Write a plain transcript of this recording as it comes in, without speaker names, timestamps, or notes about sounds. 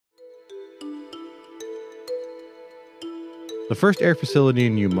The first air facility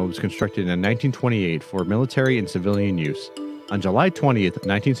in Yuma was constructed in 1928 for military and civilian use. On July 20th,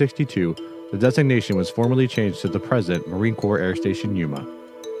 1962, the designation was formally changed to the present Marine Corps Air Station Yuma.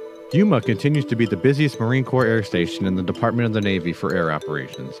 Yuma continues to be the busiest Marine Corps air station in the Department of the Navy for air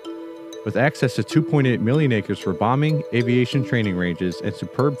operations. With access to 2.8 million acres for bombing, aviation training ranges, and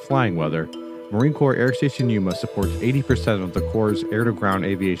superb flying weather, Marine Corps Air Station Yuma supports 80% of the Corps' air-to-ground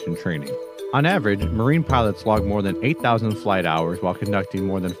aviation training. On average, Marine pilots log more than 8,000 flight hours while conducting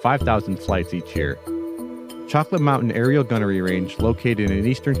more than 5,000 flights each year. Chocolate Mountain Aerial Gunnery Range, located in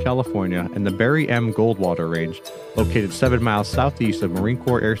eastern California, and the Barry M. Goldwater Range, located 7 miles southeast of Marine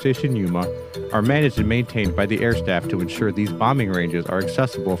Corps Air Station Yuma, are managed and maintained by the air staff to ensure these bombing ranges are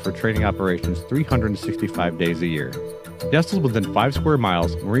accessible for training operations 365 days a year. Nestled within 5 square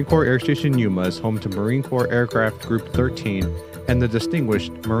miles, Marine Corps Air Station Yuma is home to Marine Corps Aircraft Group 13 and the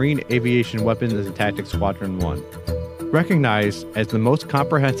distinguished Marine Aviation Weapons and Tactics Squadron 1. Recognized as the most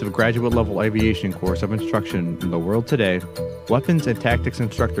comprehensive graduate-level aviation course of instruction in the world today, Weapons and Tactics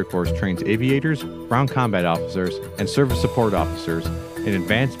Instructor Course trains aviators, ground combat officers, and service support officers in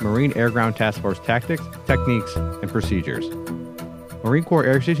advanced Marine Air Ground Task Force tactics, techniques, and procedures. Marine Corps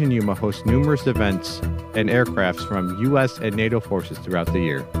Air Station Yuma hosts numerous events and aircrafts from U.S. and NATO forces throughout the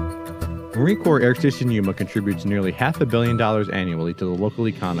year. Marine Corps Air Station Yuma contributes nearly $500 million annually to the local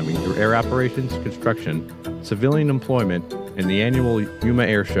economy through air operations, construction, civilian employment, and the annual Yuma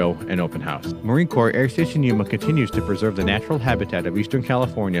Air Show and Open House. Marine Corps Air Station Yuma continues to preserve the natural habitat of eastern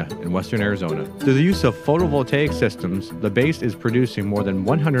California and western Arizona. Through the use of photovoltaic systems, the base is producing more than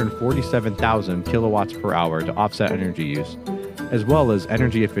 147,000 kilowatts per hour to offset energy use, as well as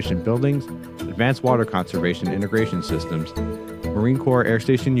energy-efficient buildings, advanced water conservation integration systems. Marine Corps Air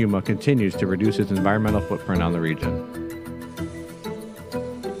Station Yuma continues to reduce its environmental footprint on the region.